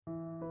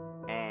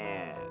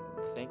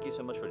Thank you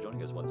so much for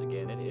joining us once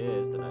again. It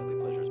is the Nightly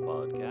Pleasures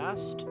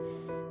Podcast.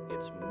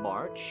 It's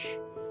March.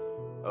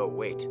 Oh,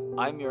 wait.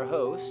 I'm your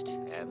host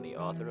and the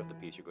author of the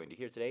piece you're going to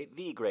hear today,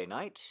 The Grey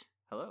Knight.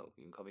 Hello,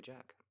 you can call me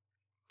Jack.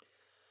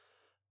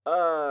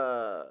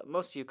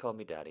 Most of you call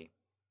me Daddy.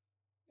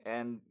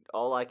 And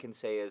all I can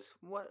say is,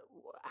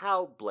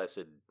 how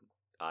blessed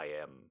I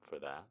am for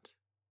that.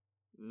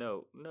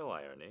 No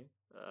irony.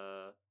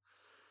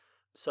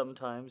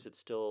 Sometimes it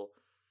still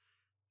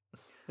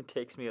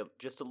takes me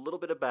just a little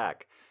bit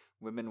aback.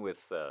 Women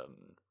with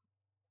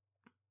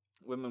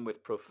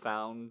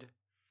profound,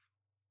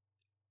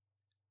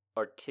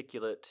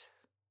 articulate,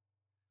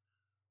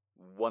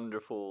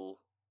 wonderful,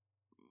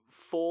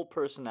 full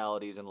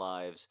personalities and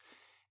lives,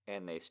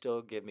 and they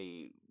still give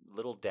me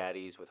little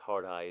daddies with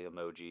heart eye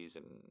emojis,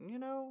 and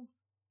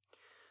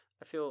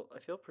I feel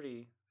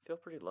pretty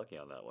lucky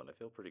on that one. I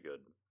feel pretty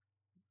good.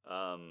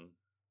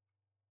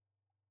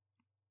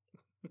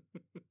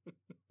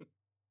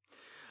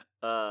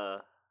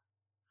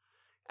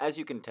 As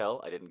you can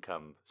tell, I didn't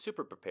come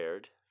super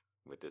prepared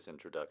with this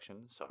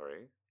introduction.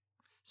 Sorry.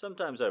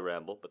 Sometimes I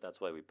ramble, but that's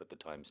why we put the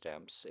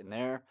timestamps in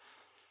there.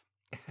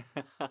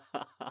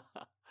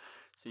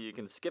 So you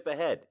can skip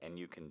ahead and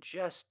you can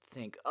just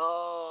think,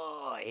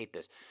 "Oh, I hate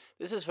this."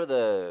 This is for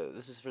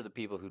the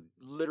people who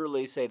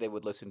literally say they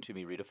would listen to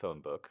me read a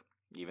phone book,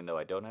 even though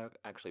I don't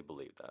actually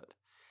believe that.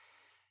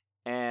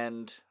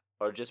 And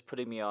are just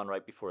putting me on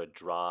right before a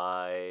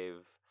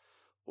drive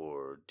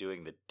or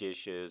doing the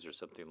dishes or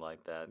something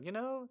like that.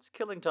 It's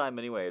killing time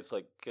anyway. It's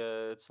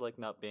like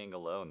not being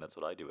alone. That's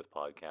what I do with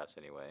podcasts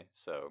anyway.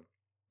 So,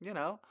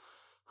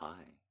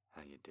 hi,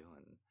 how you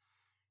doing?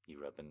 You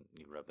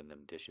rubbing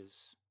them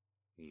dishes?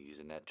 You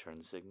using that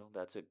turn signal?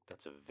 That's a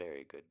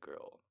very good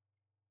girl.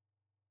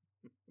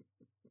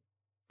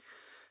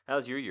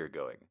 How's your year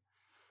going?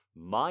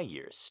 My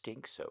year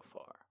stinks so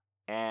far.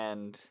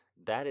 And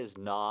that is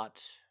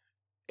not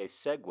a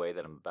segue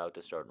that I'm about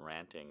to start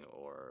ranting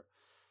or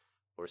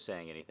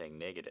saying anything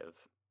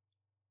negative.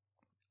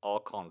 Au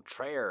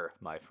contraire,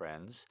 my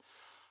friends.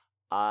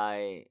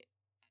 I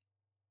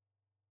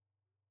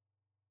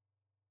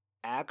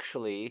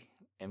actually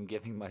am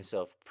giving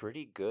myself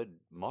pretty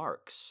good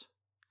marks,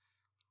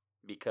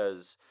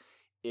 because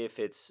if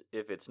it's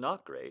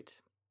not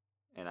great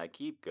and I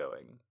keep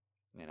going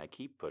and I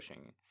keep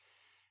pushing,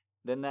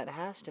 then that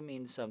has to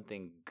mean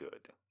something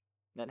good.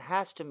 That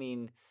has to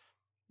mean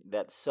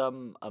that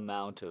some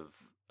amount of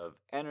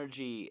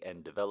energy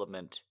and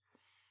development,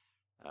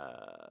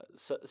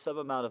 some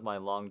amount of my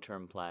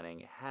long-term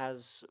planning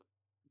has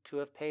to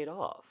have paid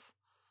off,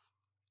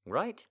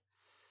 right?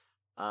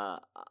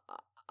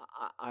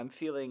 I'm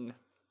feeling,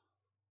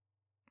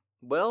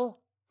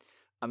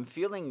 I'm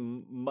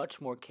feeling much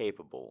more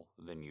capable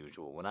than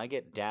usual. When I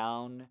get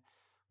down,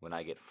 when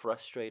I get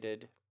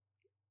frustrated,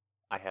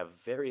 I have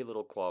very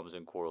little qualms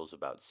and quarrels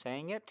about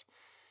saying it,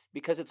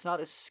 because it's not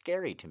as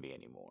scary to me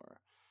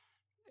anymore.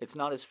 It's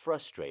not as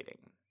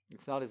frustrating.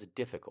 It's not as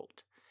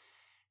difficult.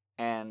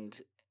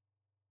 And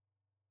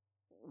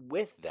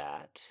with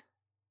that,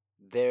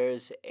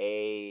 there's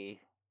a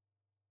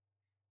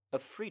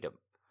freedom.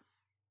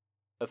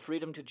 A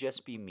freedom to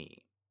just be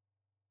me.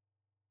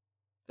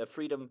 A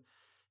freedom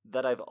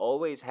that I've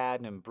always had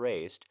and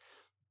embraced,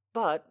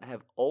 but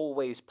have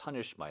always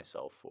punished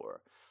myself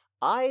for.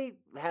 I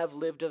have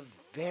lived a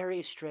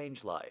very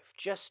strange life,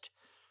 just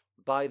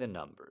by the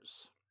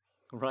numbers,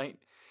 right?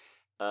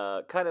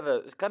 Kind of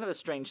a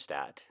strange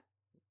stat.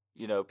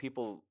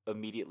 People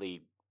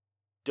immediately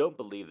don't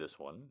believe this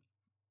one,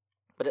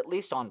 but at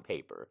least on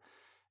paper,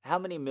 how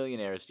many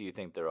millionaires do you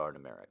think there are in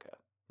America,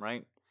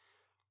 right?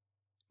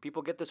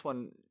 People get this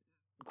one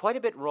quite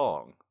a bit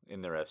wrong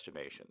in their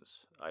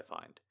estimations, I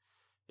find,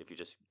 if you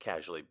just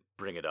casually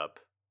bring it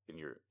up in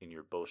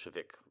your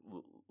Bolshevik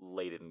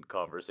laden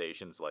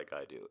conversations like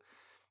I do.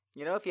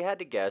 If you had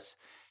to guess,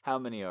 how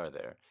many are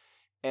there?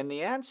 And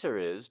the answer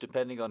is,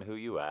 depending on who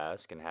you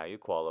ask and how you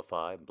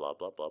qualify, blah,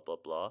 blah, blah, blah,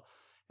 blah,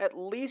 at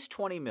least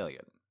 20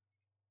 million,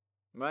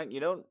 right? You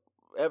don't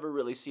ever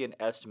really see an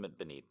estimate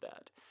beneath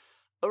that.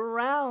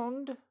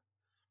 Around,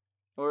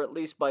 or at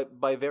least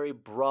by very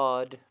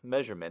broad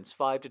measurements,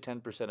 5 to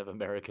 10% of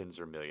Americans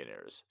are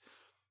millionaires.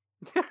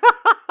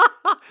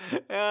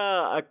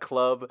 A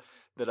club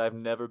that I've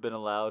never been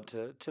allowed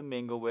to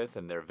mingle with,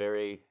 and they're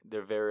very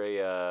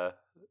I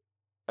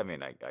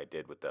mean, I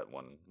did with that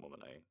one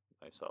woman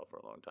I saw for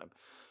a long time.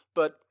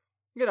 But,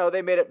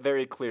 they made it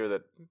very clear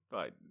that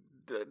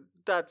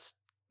that's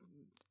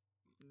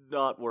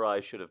not where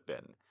I should have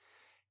been.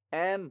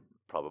 And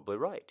probably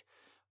right.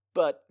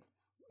 But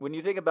when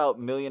you think about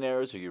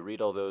millionaires, or you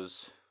read all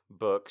those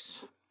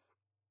books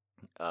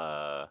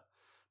that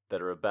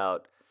are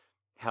about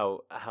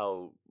how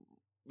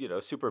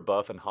super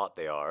buff and hot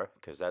they are,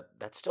 because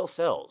that still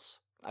sells.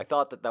 I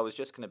thought that was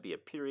just going to be a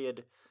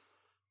period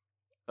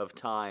of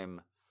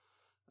time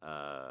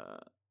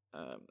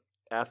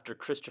after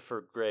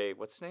Christopher Gray.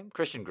 What's his name?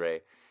 Christian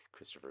Grey.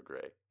 Christopher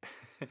Gray.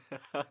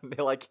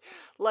 They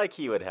like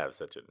he would have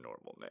such a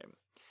normal name.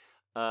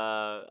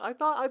 I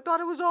thought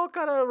it was all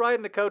kind of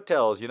riding the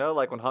coattails,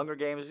 like when Hunger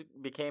Games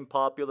became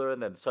popular,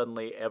 and then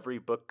suddenly every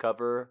book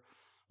cover,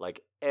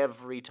 like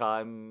every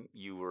time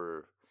you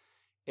were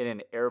in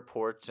an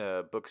airport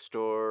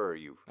bookstore, or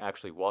you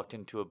actually walked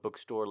into a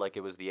bookstore like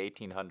it was the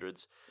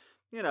 1800s,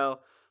 you know,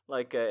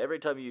 every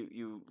time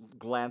you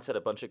glance at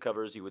a bunch of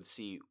covers, you would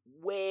see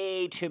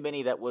way too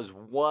many that was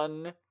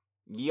one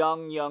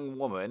young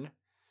woman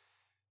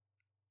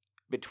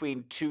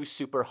between two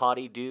super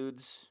hottie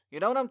dudes. You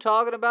know what I'm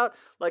talking about?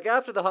 Like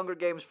after the Hunger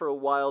Games for a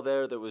while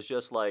there was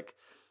just like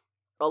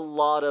a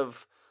lot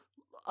of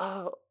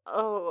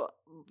oh,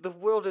 the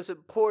world is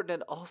important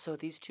and also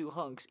these two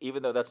hunks,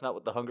 even though that's not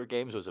what the Hunger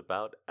Games was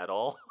about at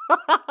all.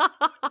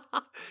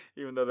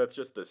 Even though that's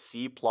just the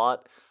C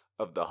plot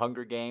of the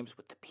Hunger Games,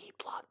 with the B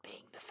plot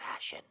being the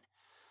fashion.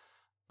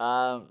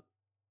 Um,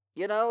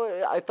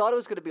 I thought it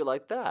was going to be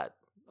like that.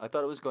 I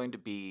thought it was going to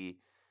be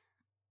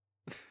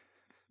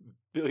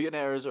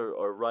billionaires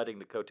are riding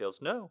the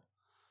coattails. No,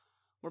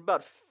 we're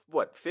about,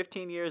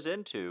 15 years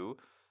into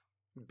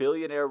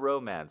billionaire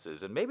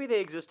romances. And maybe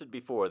they existed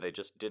before, they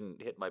just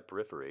didn't hit my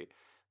periphery.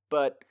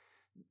 But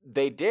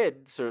they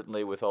did,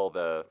 certainly, with all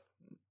the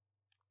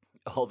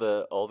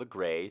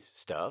gray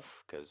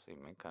stuff, because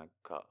kind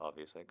of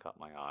obviously caught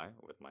my eye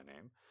with my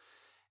name.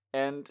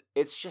 And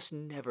it's just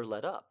never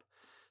let up.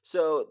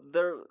 So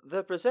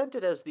they're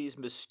presented as these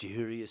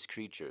mysterious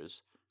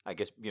creatures. I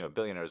guess,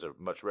 billionaires are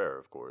much rarer,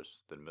 of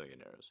course, than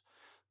millionaires.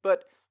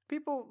 But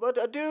but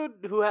a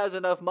dude who has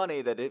enough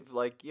money that if,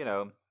 like,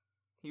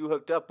 you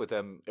hooked up with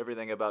him,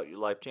 everything about your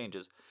life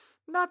changes.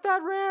 Not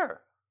that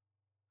rare,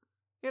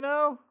 you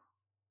know.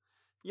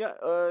 Yeah,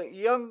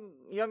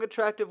 young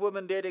attractive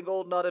woman dating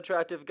old not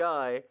attractive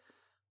guy.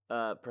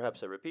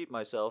 Perhaps I repeat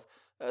myself.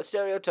 A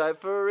stereotype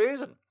for a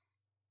reason.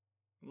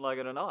 Like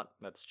it or not,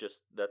 that's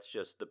just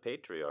the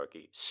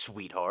patriarchy,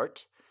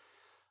 sweetheart.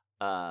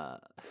 Uh,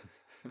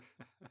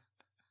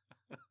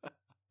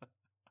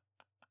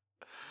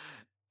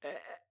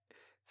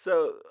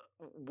 so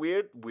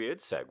weird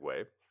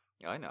segue.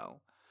 I know,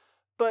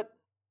 but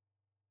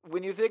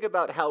when you think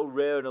about how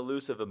rare and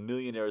elusive a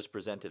millionaire is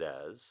presented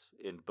as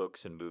in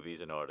books and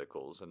movies and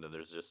articles, and then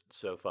there's just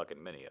so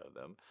fucking many of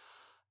them,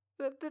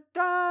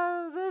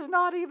 there's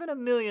not even a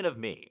million of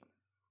me,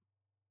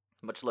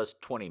 much less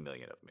 20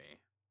 million of me,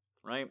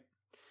 right?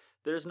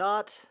 There's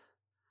not,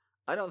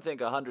 I don't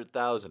think,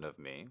 100,000 of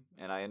me,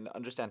 and I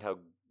understand how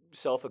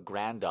self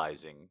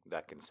aggrandizing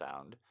that can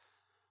sound,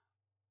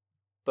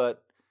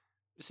 but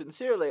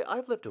sincerely,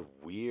 I've lived a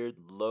weird,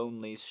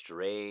 lonely,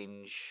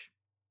 strange,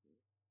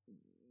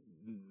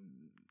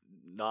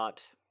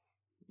 not,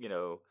 you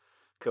know,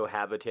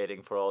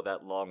 cohabitating for all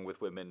that long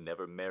with women,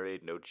 never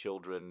married, no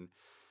children,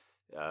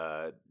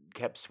 uh,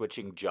 kept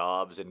switching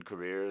jobs and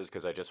careers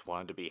because I just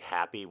wanted to be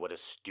happy. What a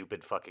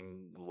stupid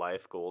fucking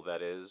life goal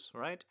that is,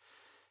 right?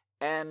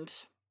 And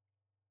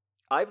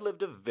I've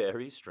lived a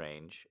very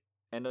strange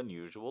and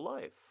unusual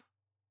life.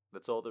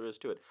 That's all there is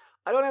to it.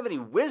 I don't have any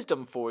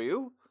wisdom for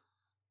you.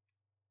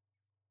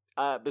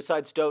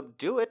 Besides, don't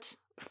do it.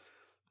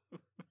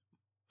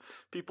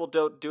 People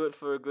don't do it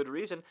for a good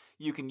reason.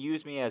 You can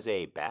use me as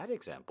a bad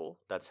example.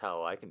 That's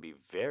how I can be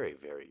very,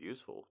 very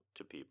useful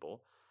to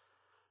people.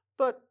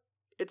 But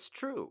it's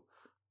true.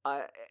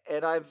 I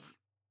and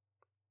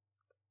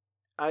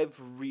I've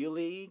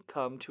really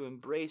come to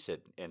embrace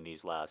it in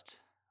these last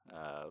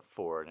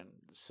 4 and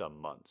some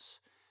months.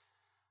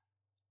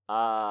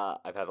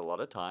 I've had a lot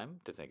of time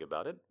to think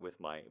about it with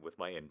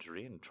my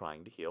injury and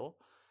trying to heal,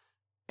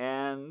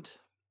 and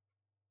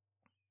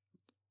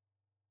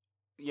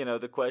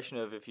the question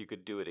of if you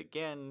could do it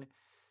again,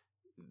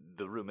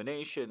 the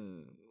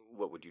rumination,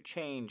 what would you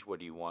change? What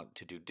do you want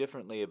to do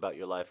differently about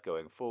your life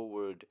going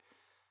forward?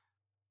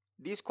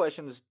 These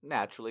questions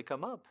naturally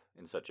come up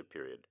in such a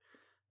period.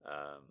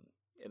 Um,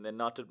 and then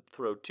not to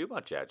throw too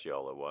much at you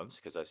all at once,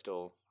 because I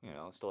still,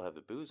 still have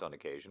the booze on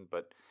occasion,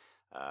 but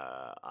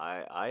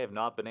I have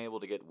not been able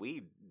to get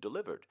weed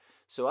delivered.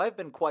 So I've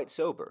been quite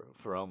sober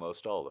for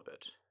almost all of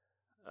it.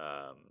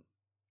 Um,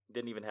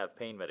 didn't even have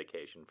pain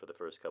medication for the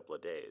first couple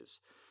of days.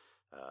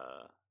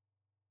 Uh,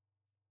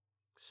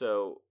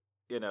 so,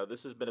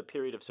 this has been a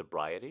period of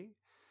sobriety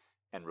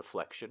and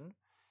reflection,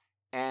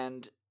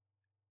 and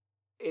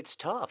it's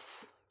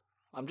tough.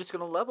 I'm just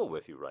going to level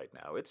with you right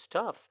now. It's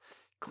tough.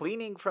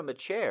 Cleaning from a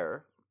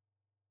chair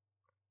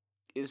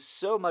is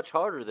so much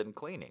harder than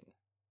cleaning.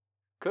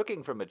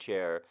 Cooking from a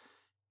chair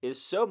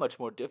is so much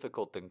more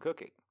difficult than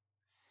cooking.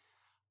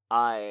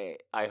 I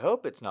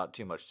hope it's not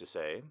too much to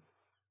say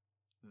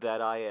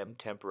that I am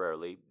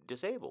temporarily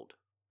disabled.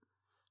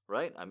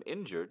 Right? I'm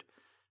injured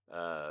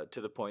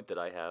to the point that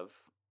I have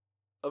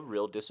a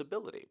real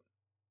disability.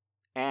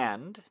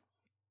 And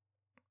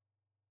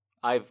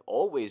I've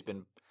always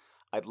been,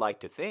 I'd like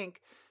to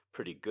think,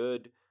 pretty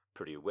good,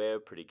 pretty aware,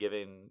 pretty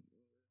giving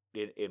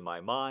in my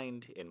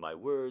mind, in my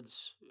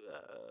words,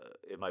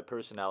 in my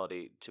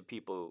personality to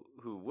people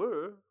who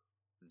were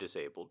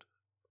disabled.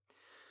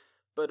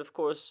 But of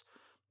course,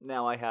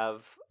 now I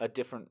have a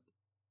different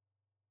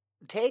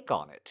take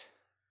on it.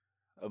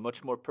 a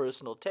much more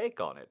personal take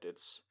on it.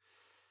 It's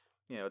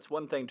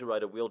one thing to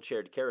write a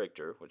wheelchaired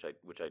character,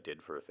 which I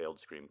did for a failed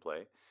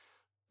screenplay,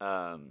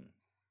 um,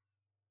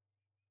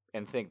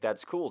 and think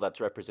that's cool.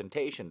 That's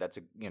representation. It's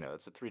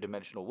a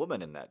three-dimensional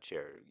woman in that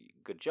chair.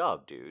 Good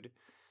job, dude.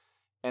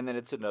 And then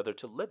it's another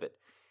to live it,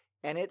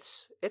 and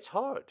it's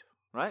hard,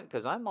 right?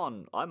 Because I'm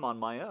on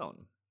my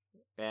own,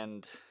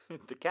 and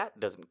the cat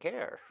doesn't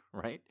care,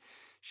 right?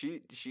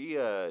 She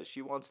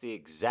wants the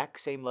exact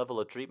same level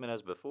of treatment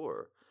as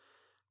before,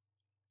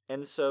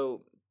 and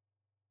so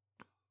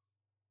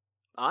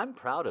I'm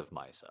proud of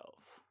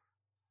myself.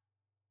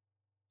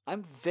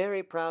 I'm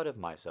very proud of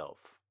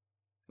myself.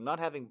 I'm not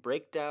having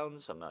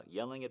breakdowns. I'm not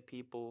yelling at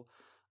people.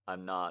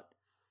 I'm not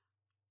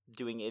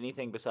doing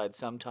anything besides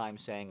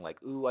sometimes saying,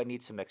 like, ooh, I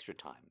need some extra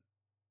time.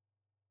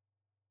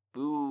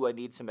 Ooh, I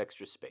need some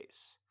extra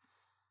space.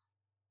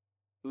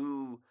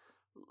 Ooh,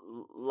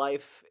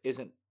 life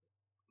isn't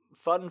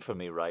fun for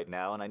me right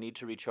now, and I need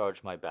to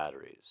recharge my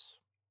batteries.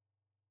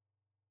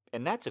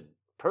 And that's a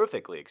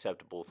perfectly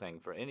acceptable thing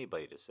for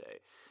anybody to say.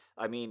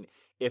 I mean,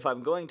 if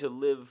I'm going to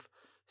live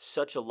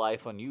such a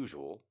life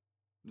unusual,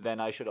 then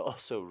I should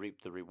also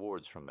reap the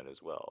rewards from it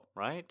as well,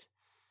 right?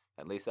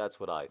 At least that's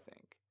what I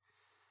think.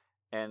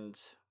 And,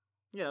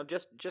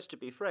 just to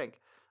be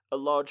frank, a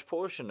large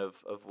portion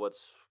of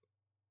what's,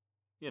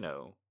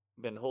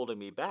 been holding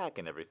me back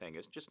and everything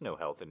is just no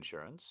health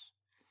insurance.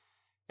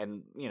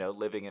 And,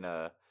 living in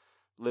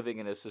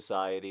a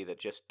society that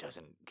just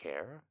doesn't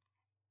care.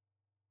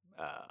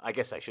 I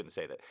guess I shouldn't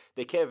say that.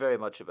 They care very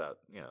much about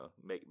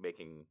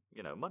making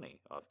money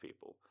off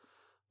people,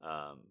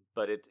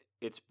 but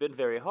it's been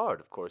very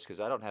hard, of course, because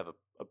I don't have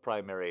a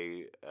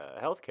primary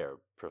healthcare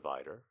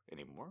provider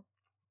anymore,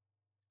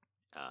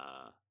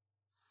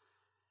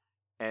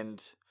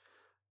 and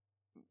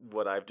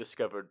what I've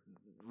discovered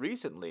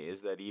recently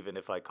is that even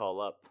if I call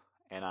up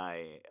and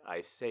I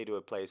say to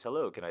a place,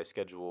 "Hello, can I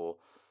schedule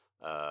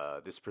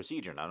this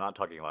procedure?" And I'm not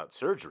talking about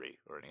surgery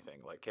or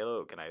anything. Like,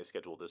 "Hello, can I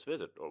schedule this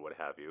visit?" or what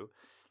have you.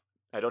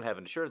 I don't have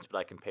insurance, but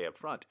I can pay up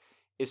front.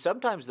 Is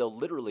sometimes they'll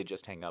literally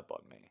just hang up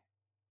on me.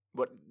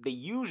 What they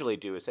usually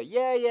do is say,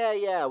 "Yeah, yeah,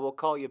 yeah, we'll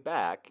call you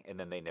back," and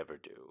then they never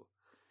do.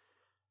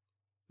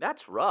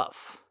 That's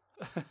rough.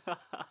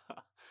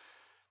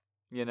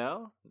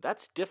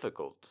 That's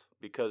difficult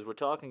because we're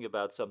talking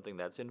about something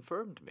that's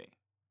infirmed me.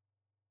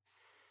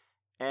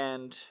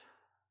 And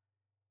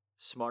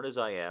smart as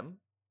I am,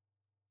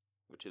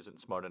 which isn't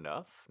smart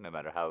enough, no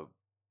matter how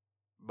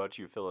much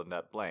you fill in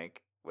that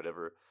blank,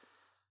 whatever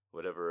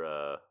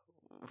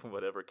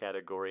whatever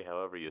category,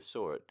 however you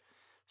sort.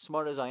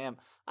 Smart as I am,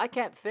 I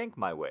can't think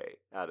my way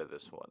out of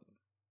this one.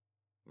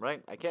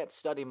 Right? I can't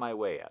study my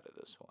way out of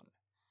this one.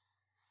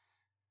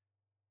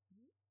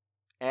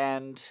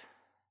 And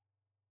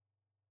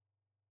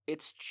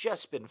it's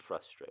just been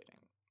frustrating.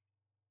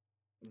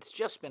 It's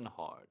just been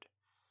hard.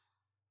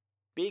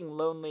 Being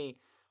lonely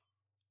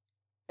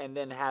and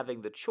then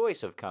having the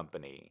choice of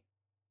company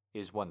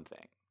is one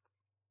thing.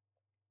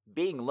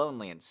 Being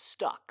lonely and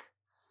stuck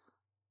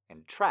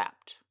and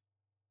trapped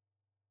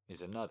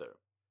is another.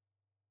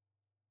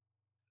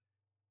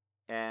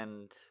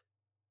 And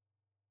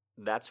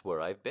that's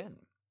where I've been.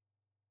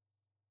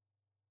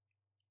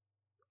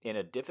 In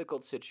a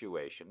difficult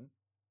situation,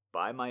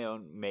 by my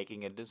own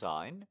making and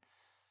design,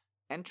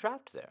 and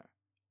trapped there.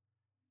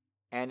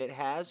 And it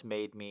has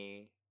made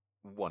me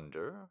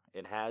wonder,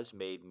 it has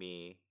made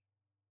me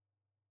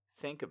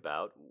think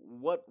about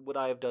what would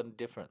I have done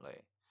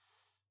differently.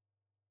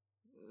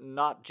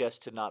 Not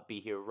just to not be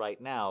here right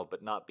now,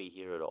 but not be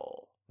here at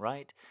all,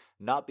 right?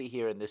 Not be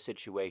here in this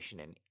situation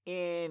in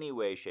any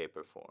way, shape,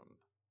 or form.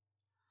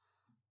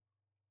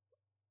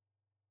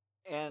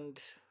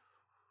 And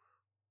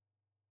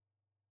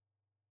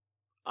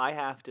I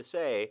have to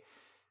say,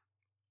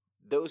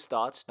 those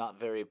thoughts not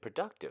very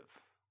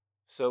productive.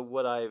 So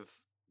what I've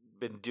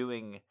been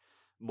doing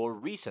more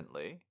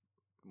recently,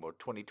 more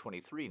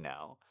 2023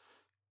 now,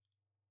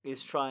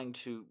 is trying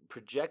to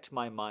project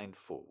my mind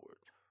forward.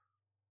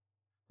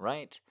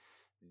 Right?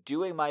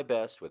 Doing my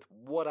best with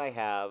what I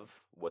have,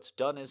 what's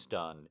done is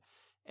done,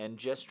 and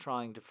just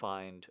trying to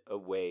find a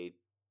way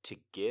to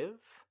give,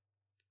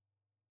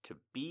 to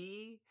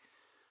be,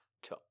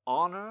 to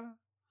honor,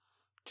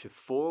 to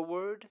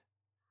forward.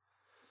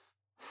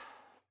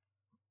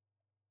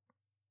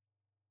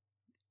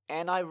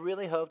 And I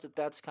really hope that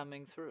that's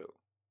coming through.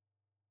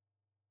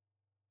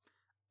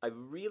 I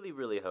really,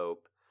 really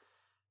hope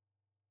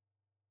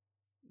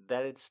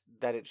that it's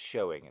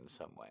showing in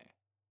some way.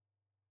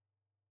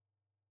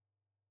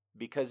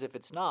 Because if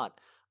it's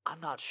not, I'm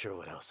not sure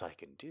what else I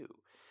can do.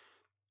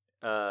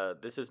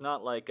 This is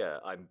not like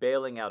I'm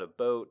bailing out a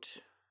boat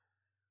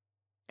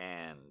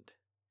and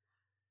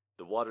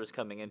the water's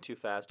coming in too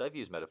fast. I've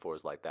used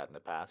metaphors like that in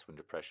the past when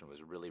depression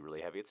was really,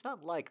 really heavy. It's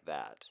not like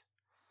that.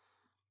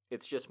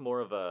 It's just more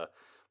of a,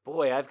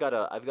 boy, I've got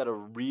a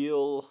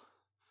real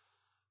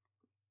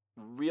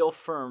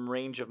firm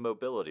range of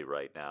mobility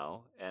right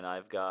now, and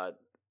I've got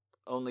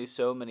only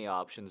so many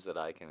options that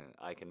I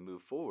can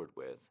move forward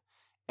with,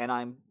 and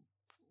I'm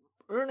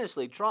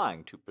earnestly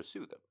trying to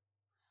pursue them.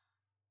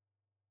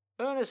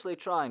 earnestly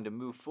trying to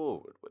move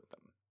forward with them.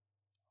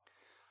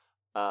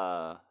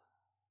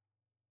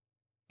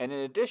 And in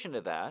addition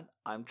to that,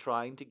 I'm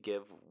trying to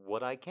give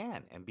what I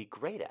can and be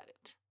great at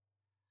it.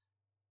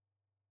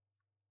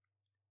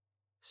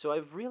 So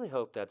I really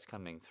hope that's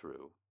coming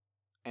through.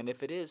 And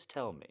if it is,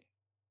 tell me,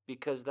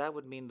 because that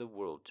would mean the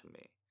world to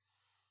me.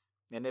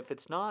 And if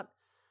it's not,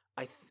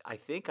 I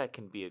think I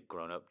can be a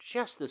grown up.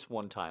 Just this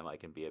one time, I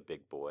can be a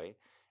big boy,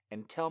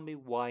 and tell me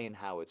why and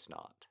how it's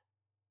not.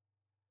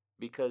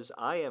 Because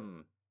I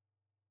am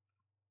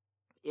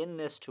in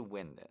this to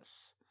win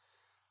this.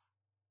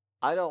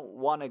 I don't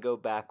want to go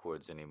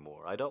backwards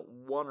anymore. I don't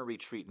want to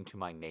retreat into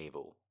my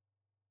navel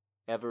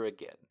ever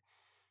again.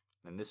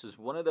 And this is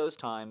one of those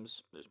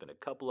times, there's been a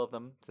couple of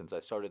them since I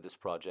started this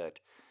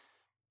project,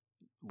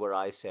 where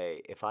I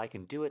say, if I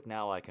can do it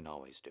now, I can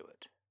always do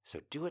it. So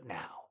do it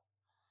now.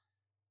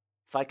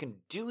 If I can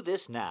do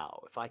this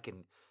now, if I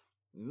can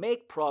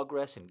make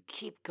progress and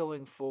keep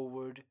going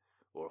forward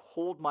or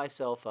hold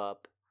myself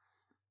up,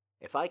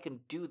 if I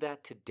can do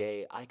that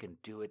today, I can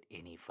do it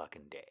any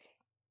fucking day.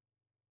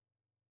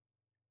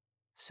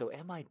 So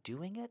am I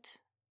doing it?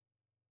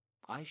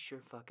 I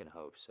sure fucking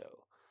hope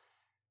so.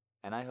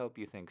 And I hope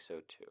you think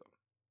so too.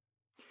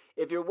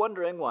 If you're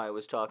wondering why I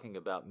was talking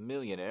about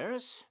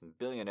millionaires and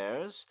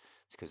billionaires,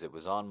 it's because it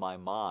was on my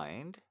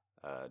mind,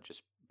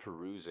 just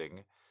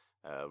perusing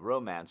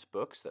romance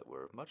books that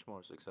were much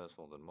more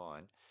successful than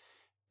mine.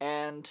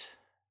 And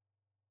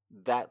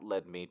that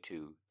led me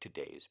to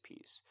today's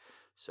piece.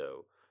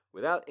 So,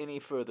 without any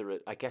further,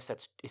 I guess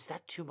is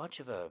that too much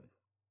of a...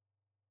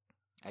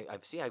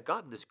 I've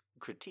gotten this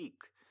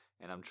critique,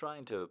 and I'm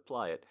trying to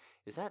apply it.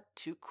 Is that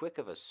too quick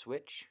of a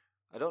switch?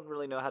 I don't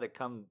really know how to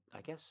come...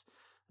 I guess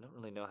I don't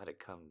really know how to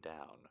come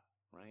down,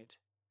 right?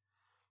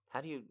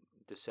 How do you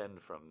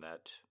descend from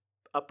that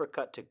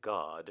uppercut to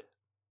God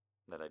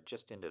that I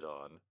just ended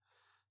on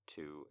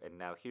to, and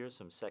now here's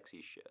some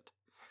sexy shit?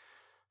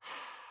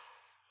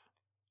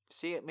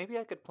 See, maybe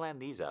I could plan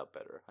these out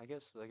better. I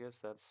guess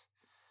that's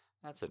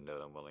a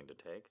note I'm willing to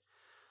take.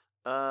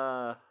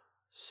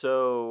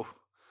 So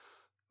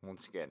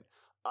once again,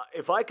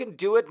 if I can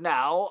do it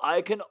now,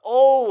 I can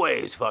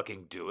always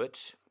fucking do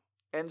it.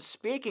 And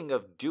speaking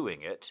of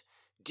doing it,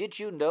 did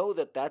you know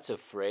that that's a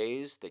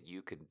phrase that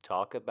you can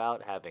talk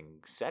about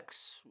having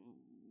sex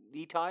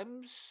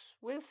times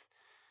with?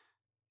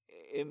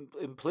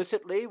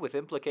 Implicitly, with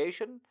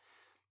implication?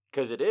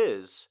 Because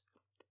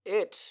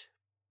it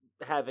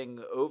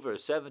having over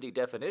 70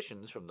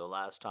 definitions from the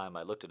last time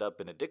I looked it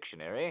up in a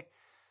dictionary.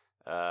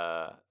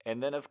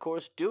 And then, of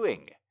course,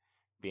 doing,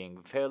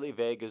 being fairly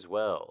vague as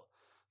well.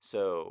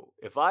 So,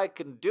 if I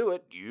can do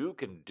it, you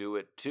can do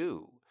it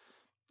too.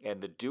 And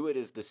the do it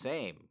is the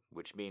same,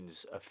 which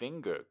means a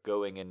finger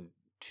going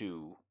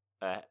into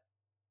a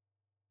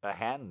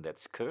hand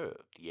that's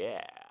curved.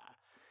 Yeah.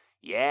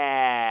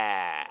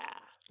 Yeah.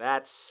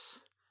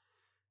 That's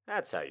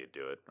how you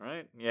do it,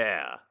 right?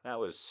 Yeah.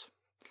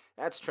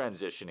 That's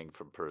transitioning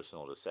from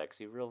personal to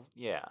sexy.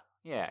 Yeah.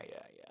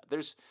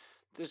 There's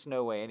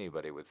no way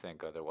anybody would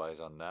think otherwise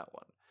on that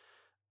one.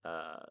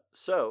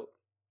 So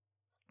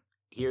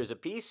here's a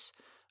piece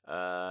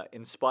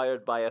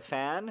inspired by a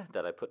fan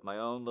that I put my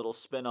own little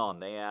spin on.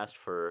 They asked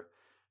for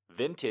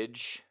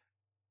vintage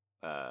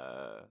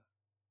erotica,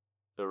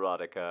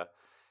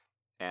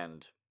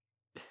 and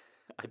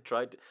I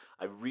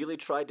really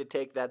tried to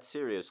take that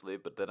seriously,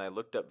 but then I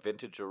looked up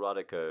vintage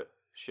erotica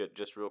shit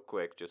just real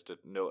quick, just to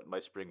know what my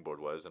springboard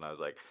was, and I was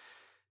like,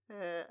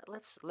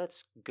 let's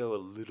go a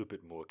little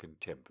bit more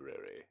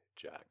contemporary,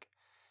 Jack.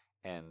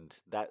 And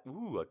that,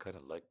 I kind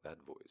of like that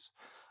voice.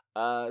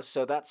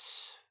 So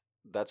that's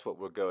what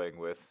we're going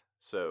with.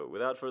 So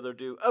without further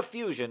ado, a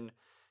fusion.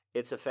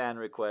 It's a fan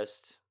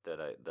request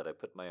that I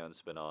put my own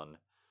spin on,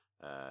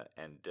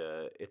 and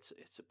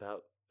it's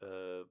about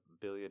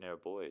billionaire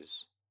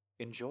boys.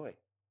 Enjoy.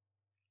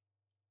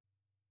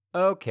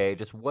 Okay,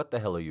 just what the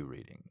hell are you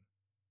reading?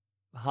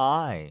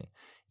 Hi.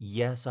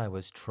 Yes, I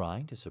was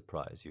trying to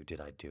surprise you. Did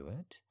I do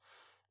it?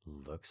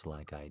 Looks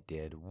like I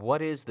did.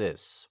 What is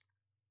this?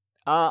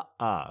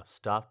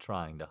 Stop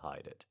trying to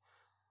hide it.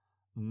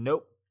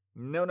 Nope.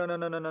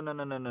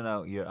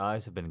 No. Your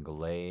eyes have been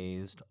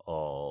glazed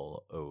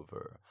all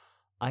over.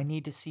 I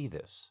need to see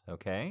this,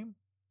 okay?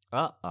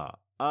 Oh,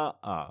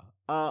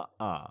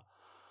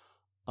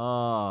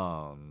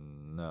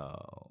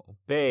 no.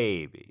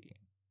 Baby.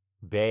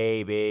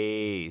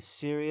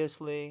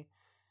 Seriously?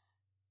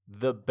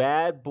 The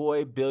Bad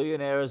Boy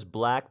Billionaire's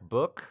Black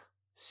Book?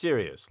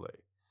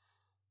 Seriously.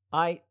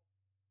 I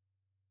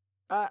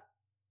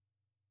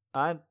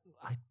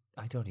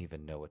don't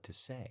even know what to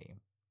say.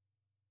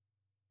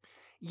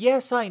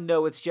 Yes, I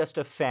know it's just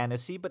a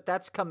fantasy, but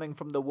that's coming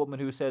from the woman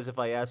who says if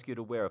I ask you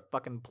to wear a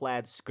fucking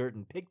plaid skirt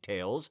and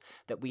pigtails,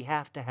 that we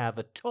have to have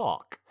a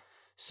talk.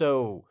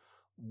 So,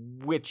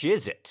 which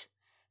is it?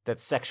 That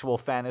sexual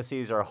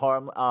fantasies are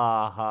harmless?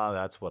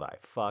 That's what I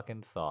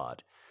fucking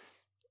thought.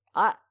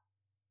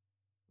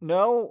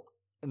 No,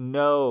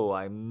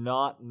 I'm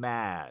not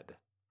mad.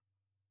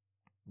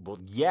 Well,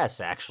 yes,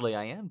 actually,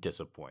 I am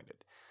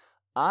disappointed.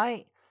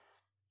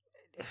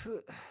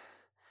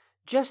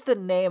 Just the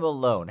name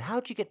alone.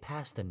 How'd you get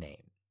past the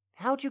name?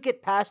 How'd you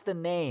get past the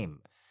name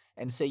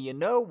and say, you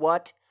know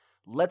what?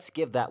 Let's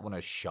give that one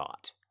a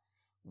shot.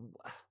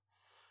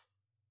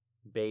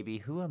 Baby,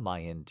 who am I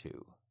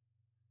into?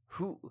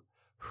 Who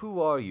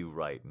are you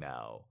right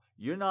now?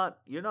 You're not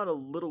a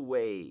little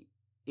way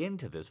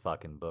into this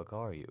fucking book,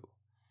 are you?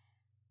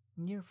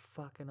 You're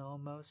fucking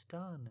almost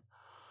done.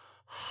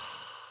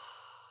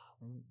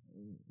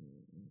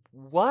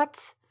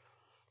 What?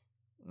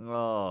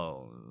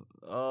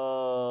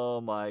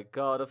 Oh my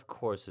God! Of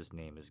course, his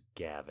name is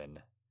Gavin.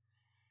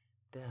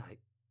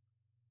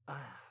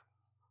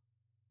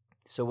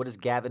 So, what does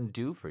Gavin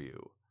do for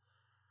you?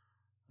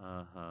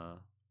 Uh-huh.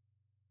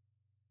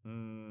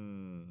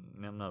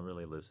 I'm not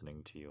really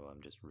listening to you.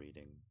 I'm just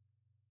reading.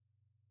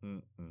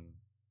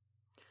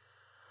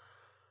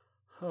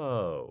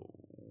 Oh.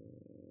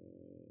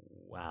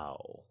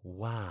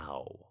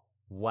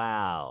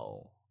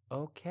 Wow.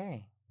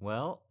 Okay.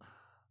 Well,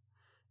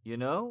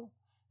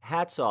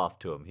 hats off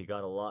to him. He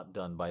got a lot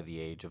done by the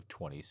age of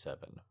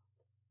 27.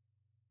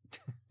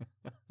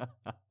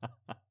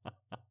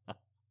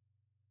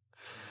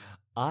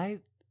 I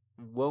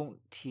won't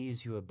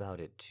tease you about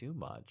it too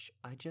much.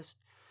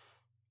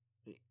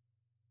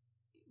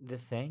 The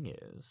thing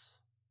is,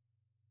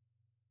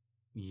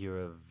 you're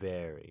a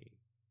very,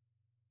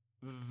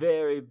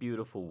 very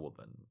beautiful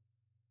woman.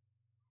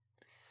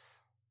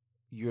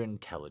 You're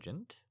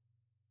intelligent.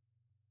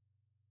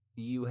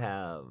 You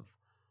have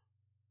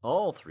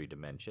all 3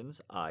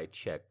 dimensions. I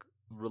check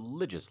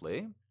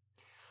religiously.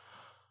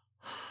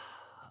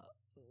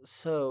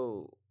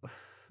 So,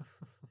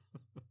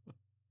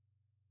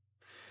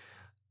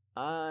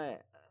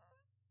 I've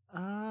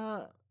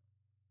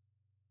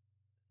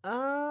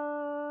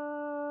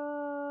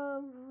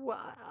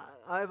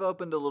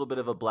opened a little bit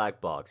of a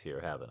black box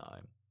here, haven't I?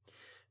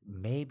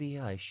 Maybe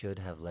I should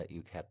have let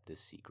you keep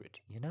this secret,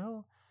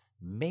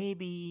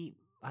 Maybe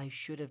I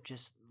should have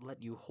just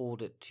let you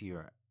hold it to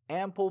your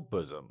ample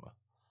bosom.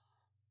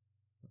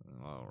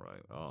 All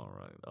right.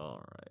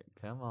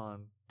 Come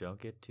on, don't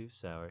get too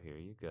sour. Here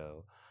you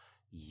go.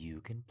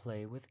 You can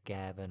play with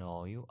Gavin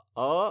all you...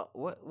 Oh,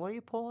 what are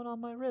you pulling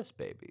on my wrist,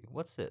 baby?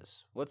 What's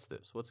this? What's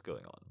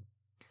going on?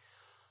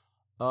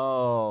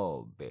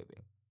 Oh,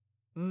 baby.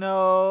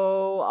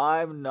 No,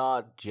 I'm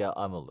not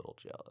I'm a little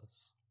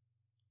jealous.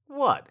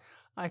 What?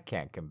 I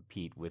can't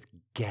compete with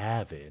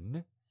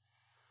Gavin.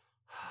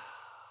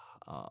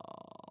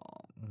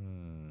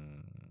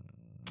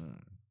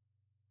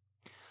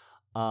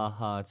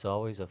 It's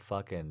always a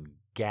fucking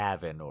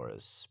Gavin or a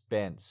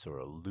Spence or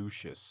a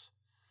Lucius.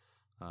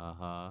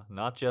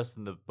 Not just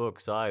in the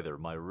books either,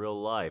 my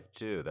real life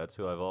too. That's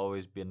who I've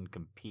always been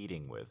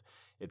competing with.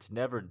 It's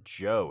never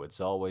Joe, it's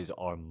always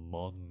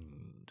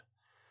Armand.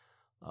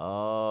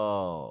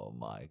 Oh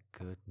my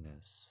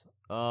goodness.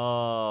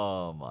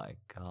 Oh my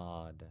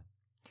God.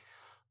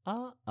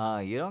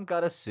 You don't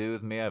gotta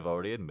soothe me. I've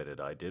already admitted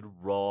I did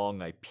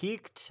wrong. I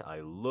peeked, I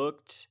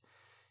looked.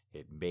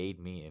 It made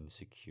me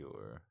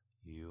insecure.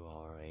 You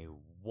are a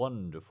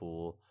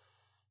wonderful,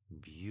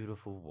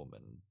 beautiful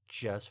woman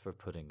just for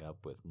putting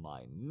up with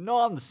my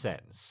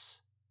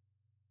nonsense.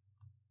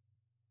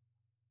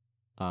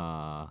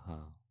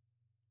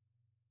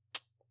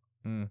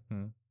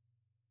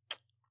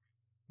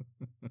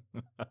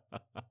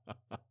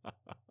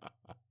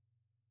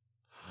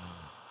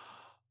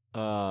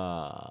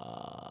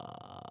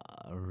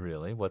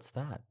 Really? What's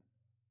that?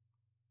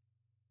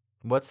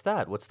 What's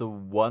that? What's the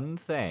one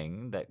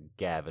thing that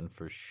Gavin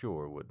for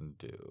sure wouldn't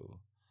do?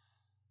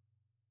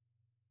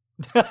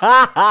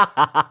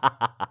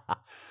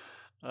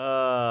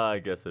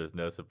 I guess there's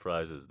no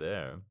surprises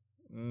there.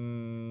 I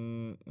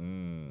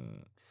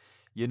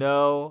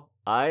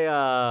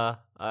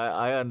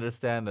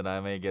understand that I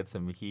may get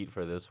some heat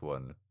for this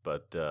one,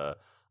 but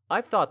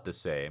I've thought the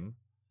same.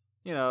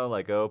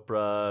 Like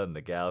Oprah and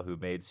the gal who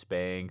made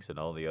Spanx and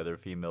all the other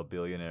female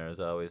billionaires.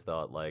 I always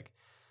thought, like,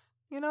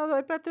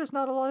 I bet there's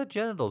not a lot of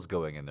genitals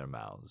going in their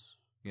mouths,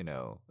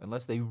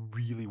 unless they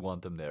really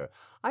want them there.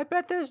 I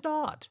bet there's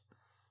not.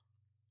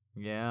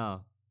 Yeah.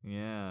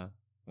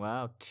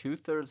 Wow,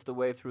 2/3 the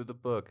way through the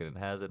book and it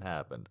hasn't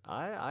happened.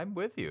 I'm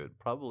with you. It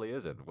probably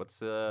isn't. What's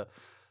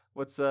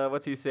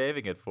he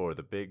saving it for?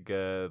 The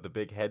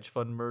big hedge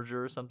fund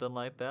merger or something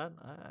like that?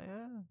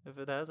 Yeah. If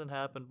it hasn't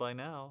happened by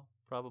now,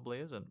 probably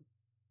isn't.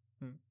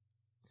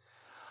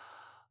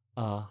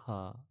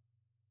 Uh-huh.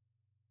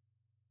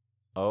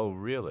 Oh,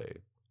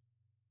 really?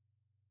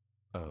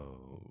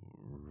 Oh,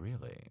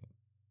 really?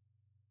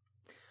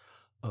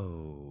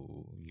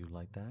 Oh, you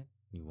like that?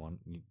 You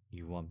want me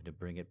to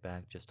bring it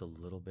back just a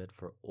little bit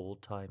for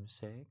old time's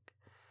sake?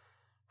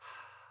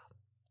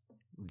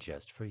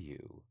 Just for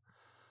you.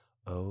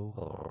 Oh,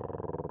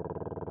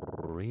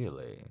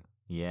 really?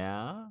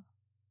 Yeah?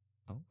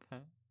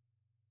 Okay.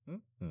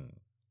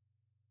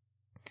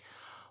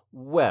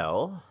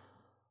 Well,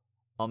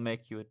 I'll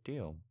make you a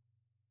deal.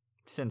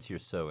 Since you're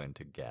so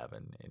into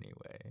Gavin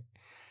anyway.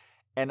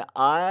 And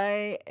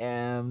I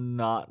am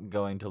not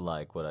going to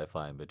like what I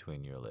find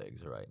between your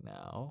legs right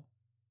now.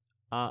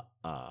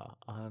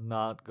 I'm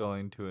not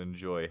going to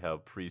enjoy how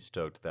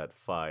pre-stoked that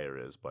fire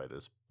is by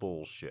this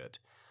bullshit.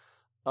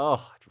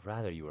 Oh, I'd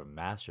rather you were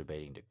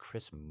masturbating to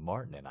Chris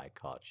Martin and I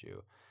caught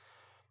you.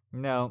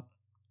 No,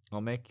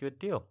 I'll make you a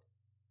deal.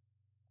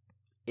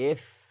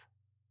 If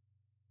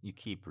you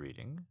keep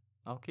reading,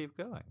 I'll keep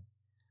going.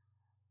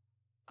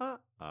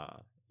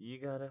 You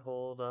gotta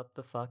hold up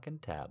the fucking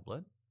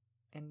tablet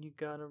and you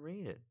gotta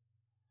read it.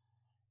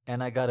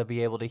 And I gotta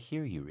be able to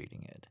hear you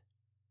reading it.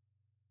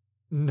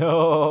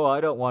 No, I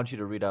don't want you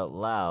to read out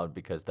loud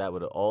because that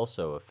would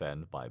also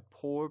offend my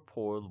poor,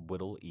 poor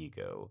little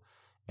ego.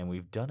 And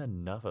we've done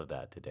enough of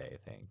that today,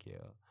 thank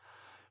you.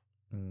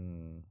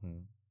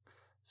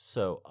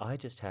 So I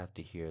just have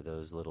to hear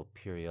those little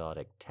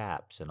periodic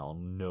taps and I'll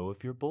know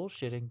if you're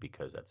bullshitting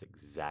because that's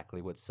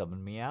exactly what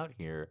summoned me out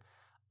here.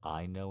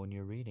 I know when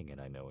you're reading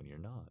and I know when you're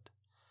not.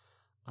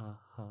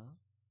 Uh-huh.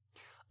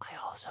 I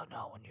also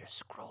know when you're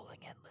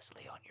scrolling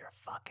endlessly on your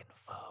fucking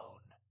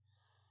phone.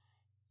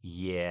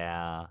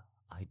 Yeah,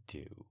 I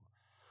do.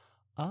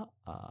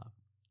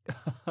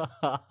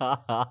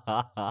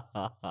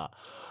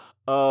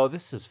 Oh,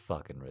 this is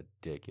fucking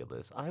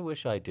ridiculous. I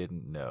wish I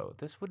didn't know.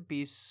 This would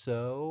be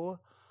so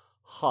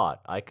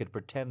hot. I could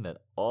pretend that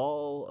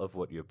all of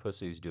what your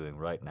pussy's doing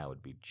right now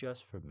would be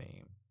just for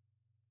me.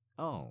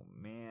 Oh,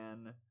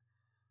 man.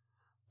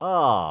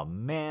 Oh,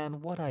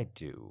 man, what'd I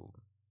do?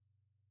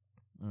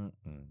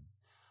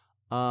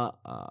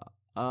 Uh-uh.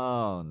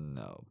 Oh,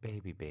 no.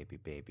 Baby, baby,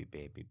 baby,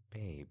 baby,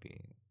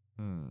 baby.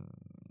 We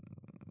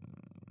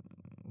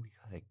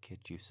gotta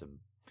get you some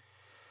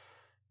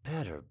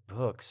better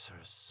books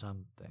or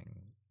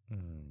something.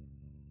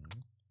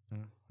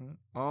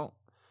 Oh, a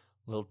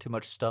little too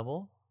much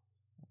stubble?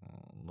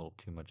 A little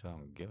too much, I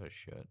don't give a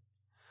shit.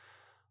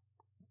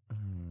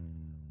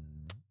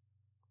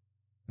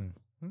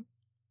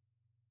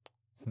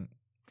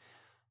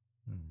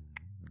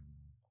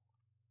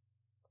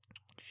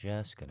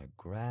 Just gonna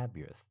grab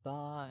your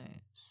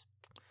thighs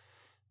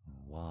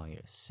while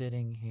you're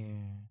sitting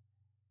here.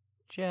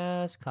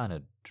 Just kind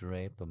of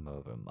drape them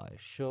over my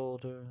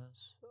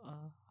shoulders.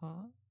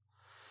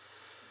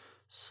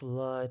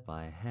 Slide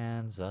my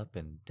hands up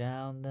and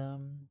down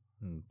them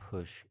and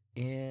push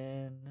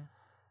in.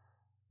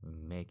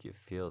 Make you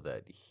feel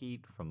that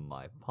heat from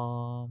my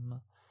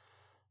palm,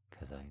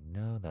 'cause I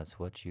know that's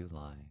what you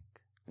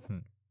like.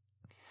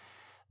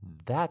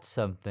 That's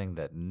something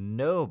that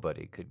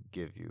nobody could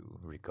give you,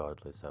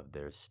 regardless of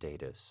their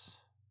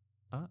status.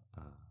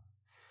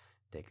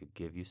 They could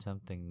give you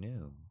something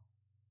new,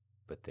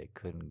 but they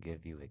couldn't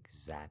give you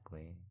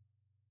exactly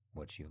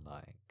what you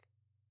like.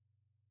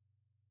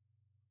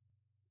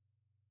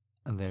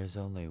 And there's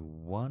only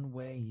one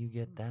way you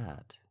get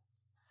that,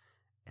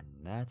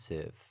 and that's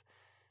if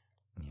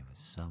you're with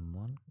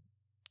someone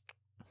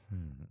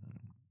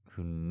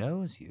who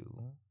knows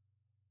you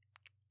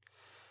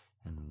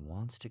and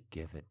wants to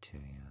give it to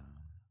you.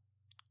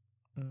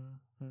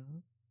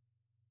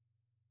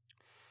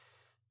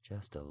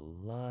 Just a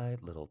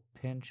light little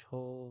pinch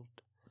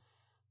hold,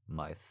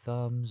 my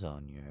thumbs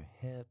on your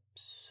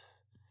hips,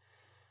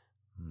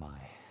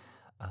 my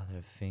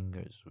other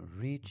fingers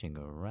reaching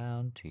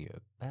around to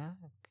your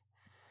back,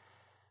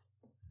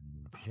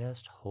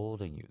 just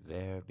holding you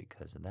there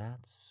because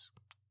that's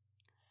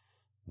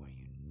where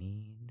you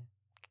need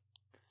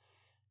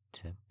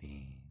to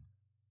be.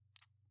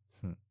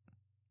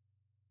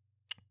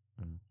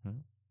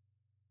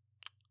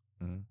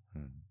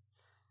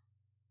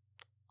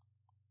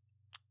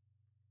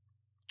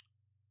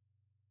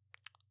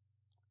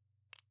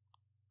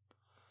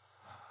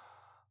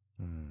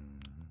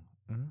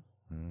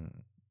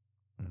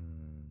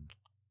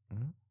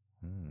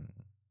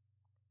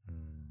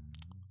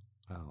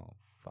 Oh,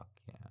 fuck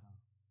yeah.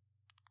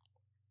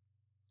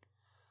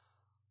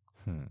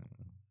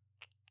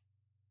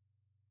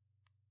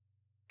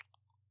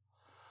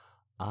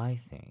 I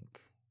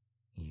think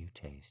you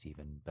taste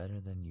even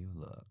better than you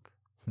look.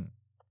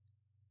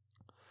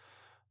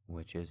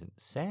 Which isn't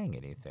saying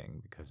anything,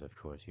 because of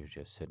course you're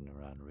just sitting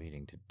around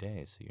reading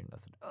today, so you're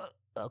nothing.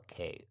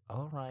 Okay,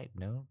 alright,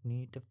 no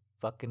need to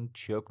fucking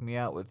choke me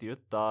out with your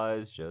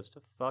thighs, just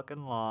a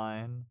fucking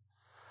line.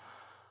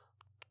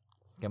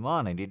 Come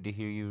on, I need to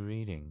hear you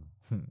reading.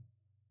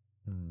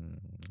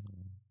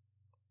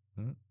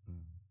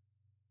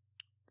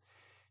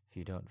 If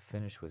you don't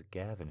finish with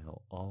Gavin,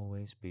 he'll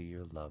always be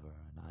your lover,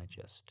 and I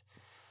just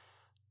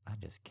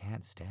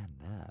can't stand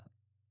that.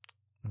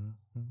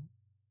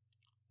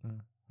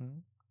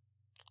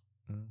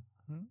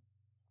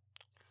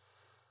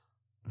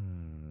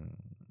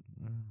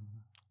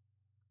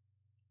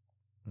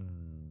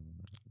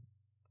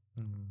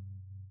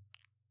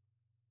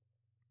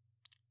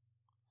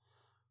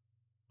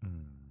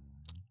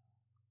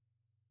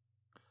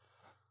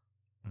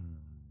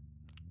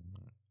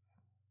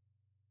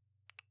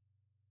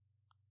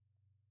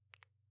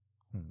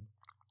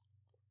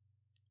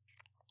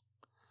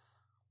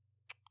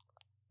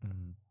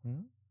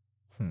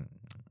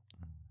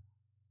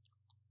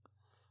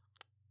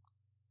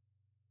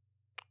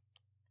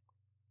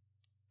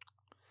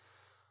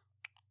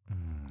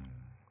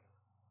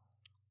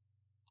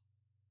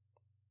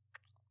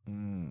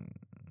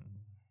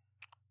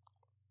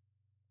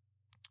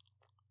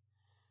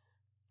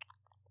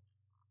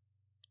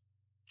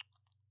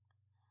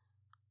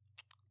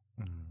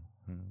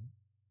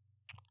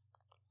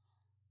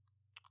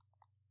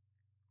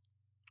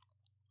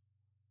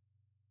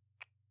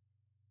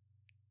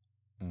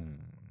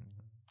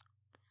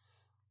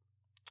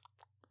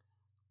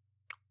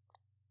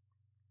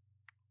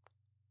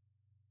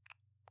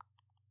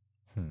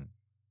 Hmm.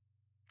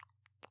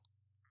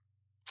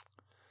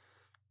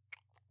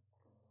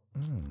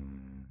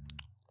 Mm.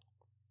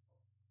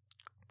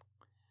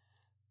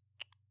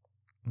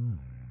 Mm.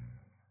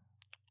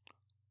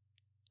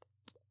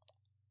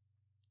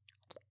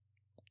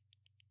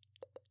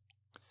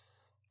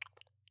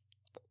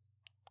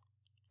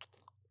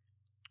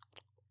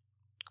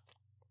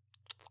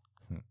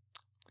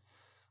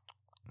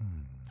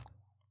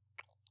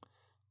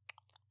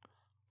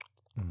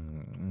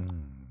 Mm.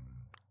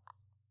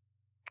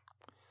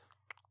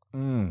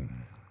 Mm.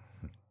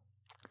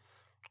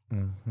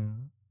 Mm-hmm.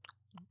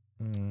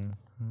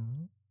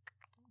 Mm-hmm.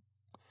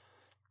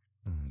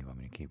 You want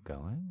me to keep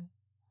going?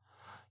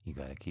 You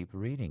gotta keep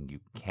reading. You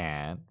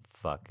can't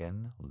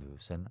fucking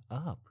loosen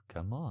up.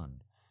 Come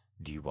on.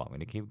 Do you want me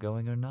to keep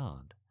going or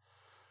not?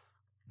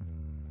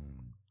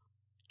 Mm.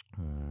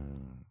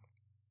 Mm.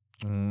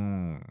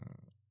 Mm.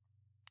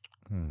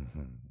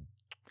 Mm-hmm.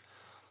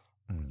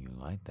 You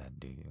like that,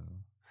 do you?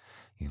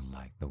 You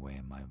like the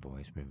way my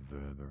voice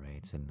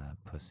reverberates in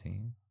that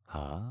pussy?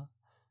 Huh?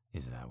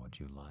 Is that what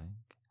you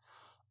like?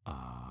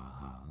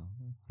 Uh-huh.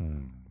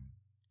 Hmm.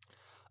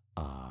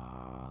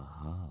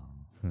 Uh-huh.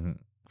 Mm,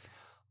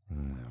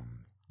 mm,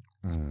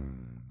 mm,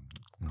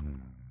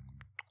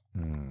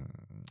 mm,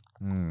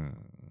 mm,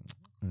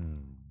 mm, mm,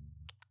 mm,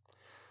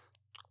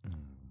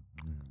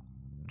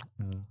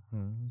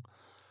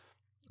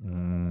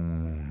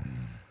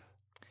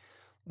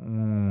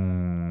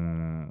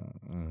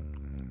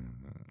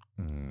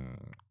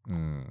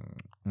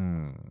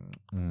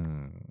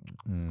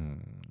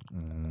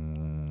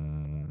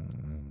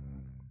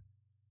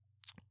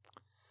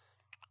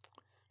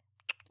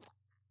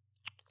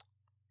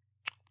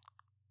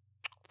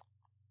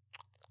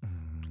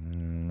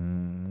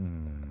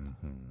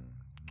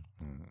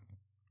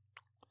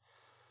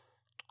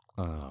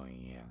 Oh,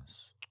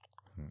 yes.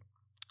 Mm,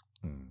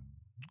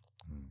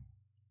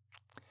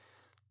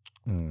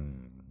 mm,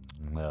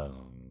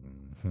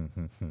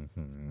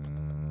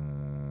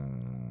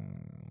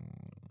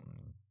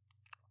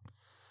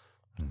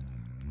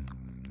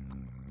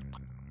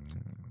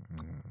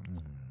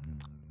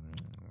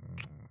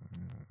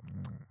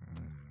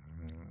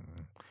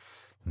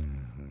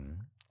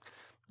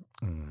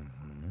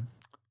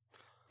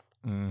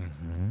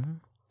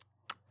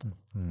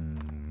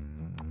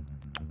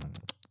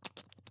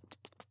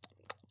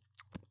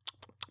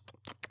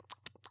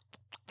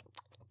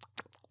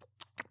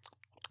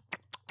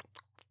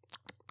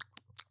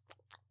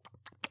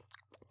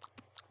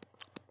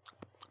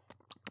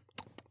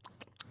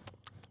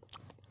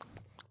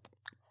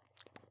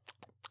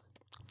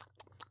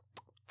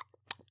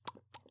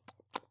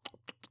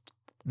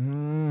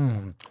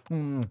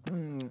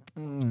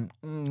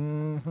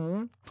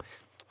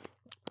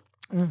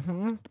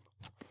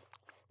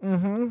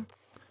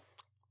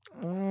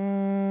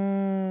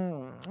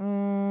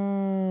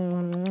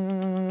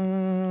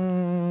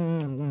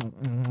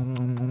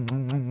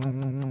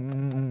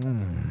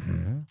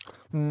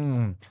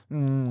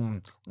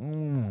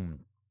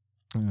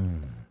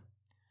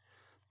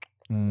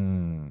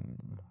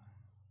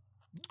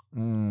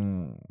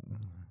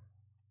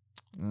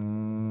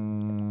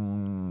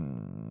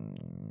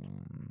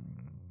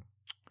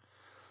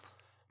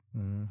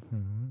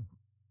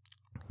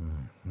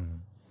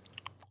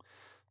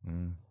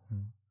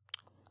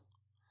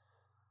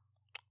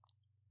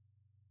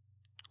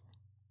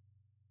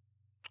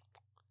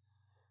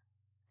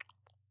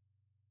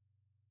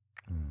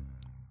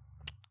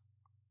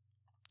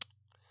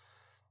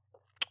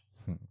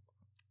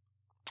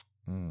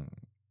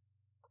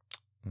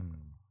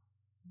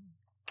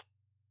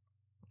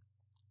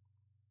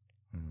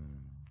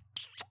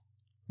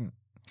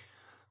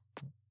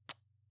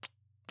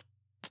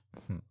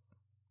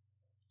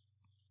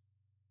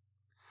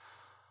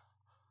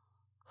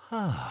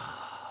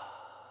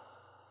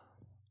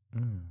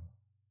 mm,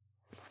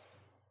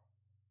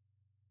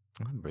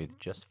 I breathe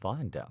just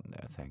fine down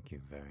there, thank you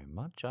very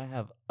much. I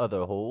have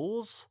other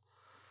holes.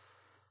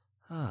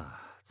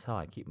 That's how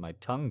I keep my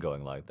tongue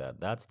going like that.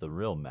 That's the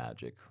real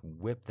magic.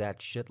 Whip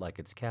that shit like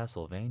it's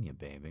Castlevania,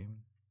 baby.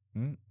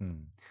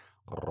 Mm-mm.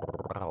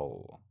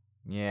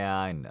 Yeah,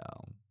 I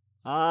know.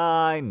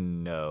 I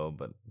know,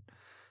 but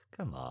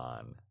come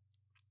on.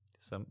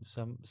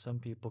 Some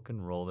people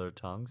can roll their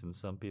tongues and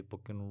some people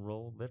can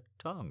roll their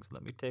tongues.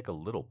 Let me take a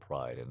little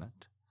pride in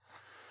it.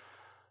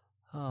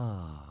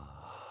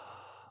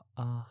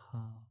 Uh-huh.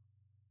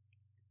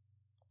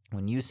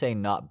 When you say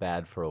not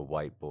bad for a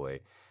white boy,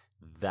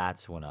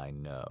 that's when I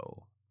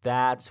know.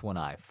 That's when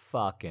I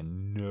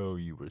fucking know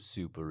you were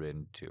super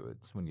into it.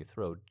 It's when you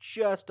throw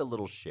just a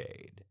little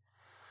shade.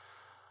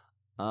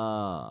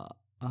 Uh,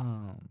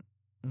 um,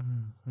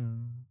 mm-hmm.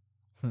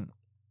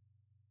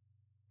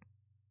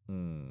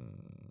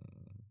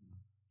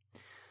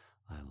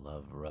 I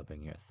love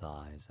rubbing your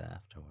thighs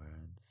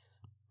afterwards.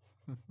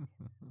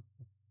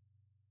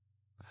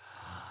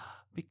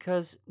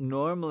 Because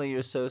normally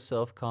you're so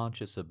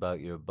self-conscious about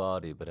your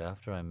body, but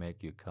after I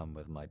make you come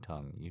with my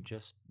tongue, you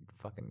just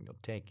fucking you'll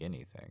take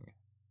anything.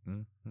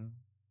 Mm-hmm.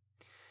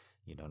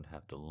 You don't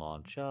have to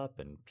launch up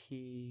and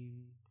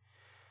pee.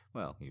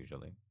 Well,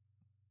 usually.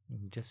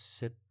 You just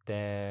sit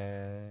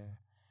there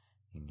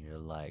and you're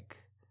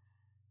like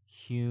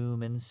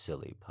human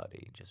silly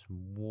putty, just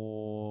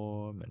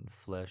warm and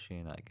fleshy,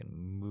 and I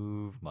can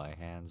move my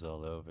hands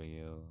all over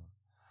you.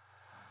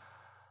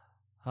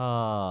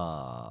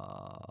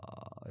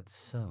 Ah, it's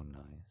so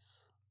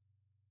nice.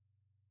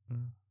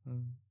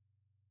 Mm-hmm.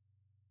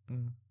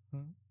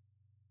 Mm-hmm.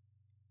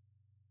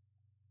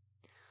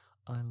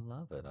 I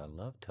love it. I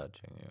love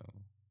touching you.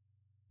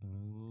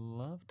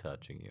 Love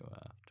touching you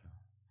after.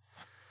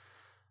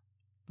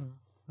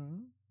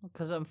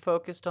 Because I'm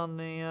focused on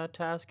the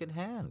task at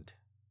hand.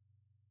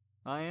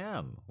 I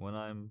am when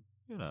I'm,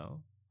 when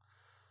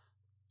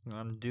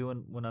I'm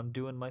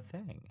doing my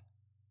thing.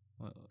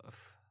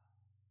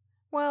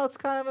 Well, it's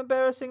kind of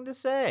embarrassing to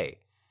say.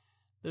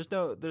 There's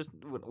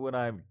when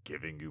I'm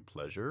giving you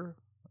pleasure.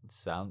 It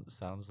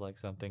sounds like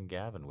something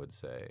Gavin would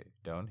say.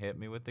 Don't hit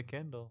me with the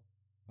Kindle.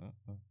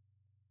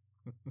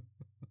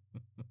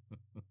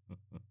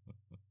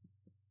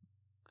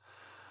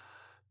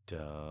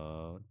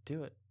 Don't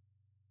do it.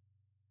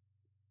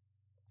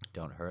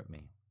 Don't hurt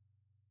me.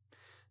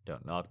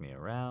 Don't knock me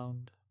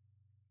around.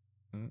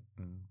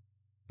 Mm-mm.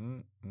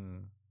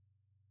 Mm-mm.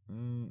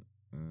 Mm-mm.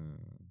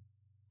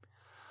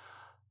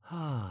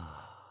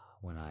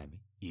 When I'm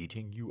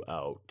eating you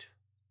out,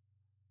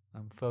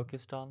 I'm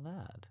focused on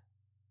that.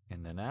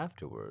 And then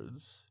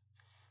afterwards,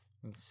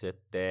 you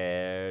sit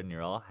there and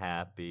you're all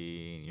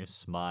happy and you're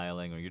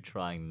smiling or you're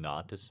trying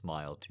not to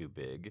smile too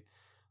big.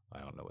 I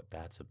don't know what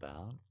that's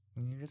about.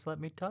 And you just let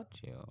me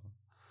touch you.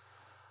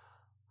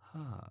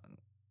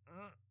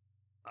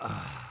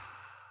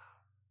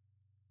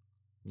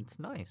 It's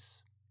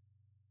nice.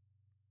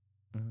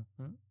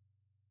 Mm-hmm.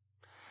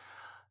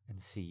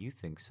 And see, you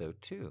think so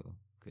too,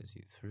 because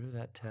you threw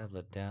that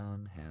tablet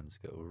down, hands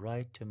go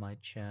right to my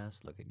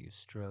chest, look at you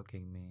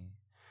stroking me.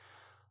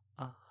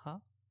 Uh-huh.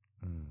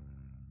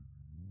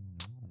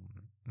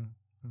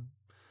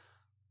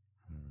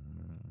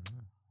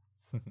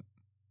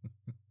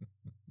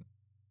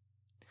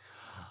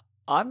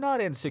 I'm not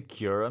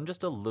insecure, I'm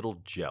just a little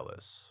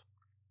jealous.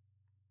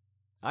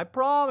 I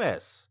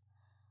promise.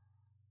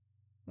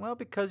 Well,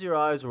 because your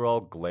eyes were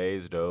all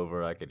glazed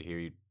over, I could hear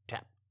you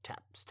tap,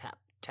 taps, tap,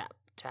 tap,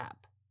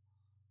 tap.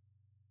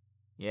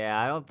 Yeah,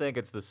 I don't think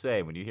it's the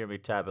same. When you hear me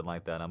tapping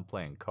like that, I'm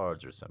playing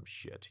cards or some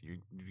shit. You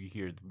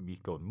hear me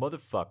going,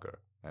 motherfucker,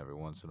 every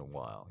once in a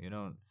while. You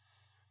don't.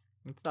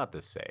 It's not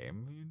the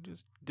same. You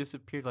just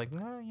disappeared like,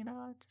 no,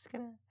 I'm just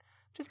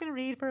gonna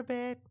read for a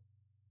bit.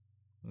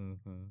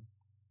 Mm-hmm.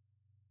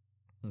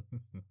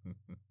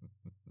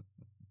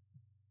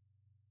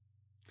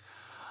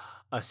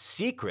 A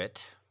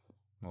secret?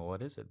 Well,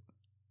 what is it?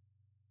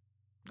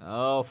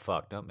 Oh,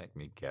 fuck, don't make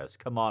me guess.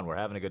 Come on, we're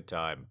having a good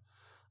time.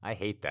 I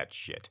hate that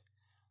shit.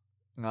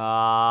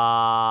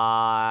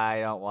 I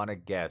don't want to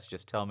guess.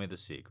 Just tell me the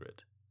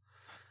secret.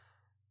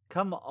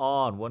 Come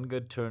on, one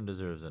good turn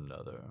deserves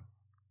another.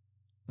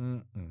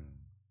 Mm-mm.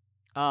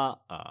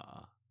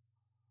 Uh-uh.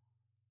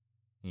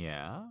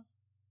 Yeah?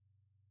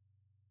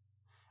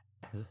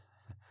 As,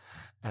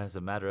 as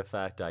a matter of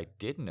fact, I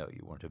did know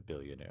you weren't a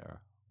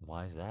billionaire.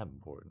 Why is that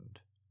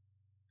important?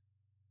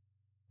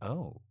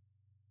 Oh.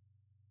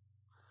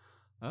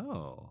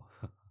 Oh.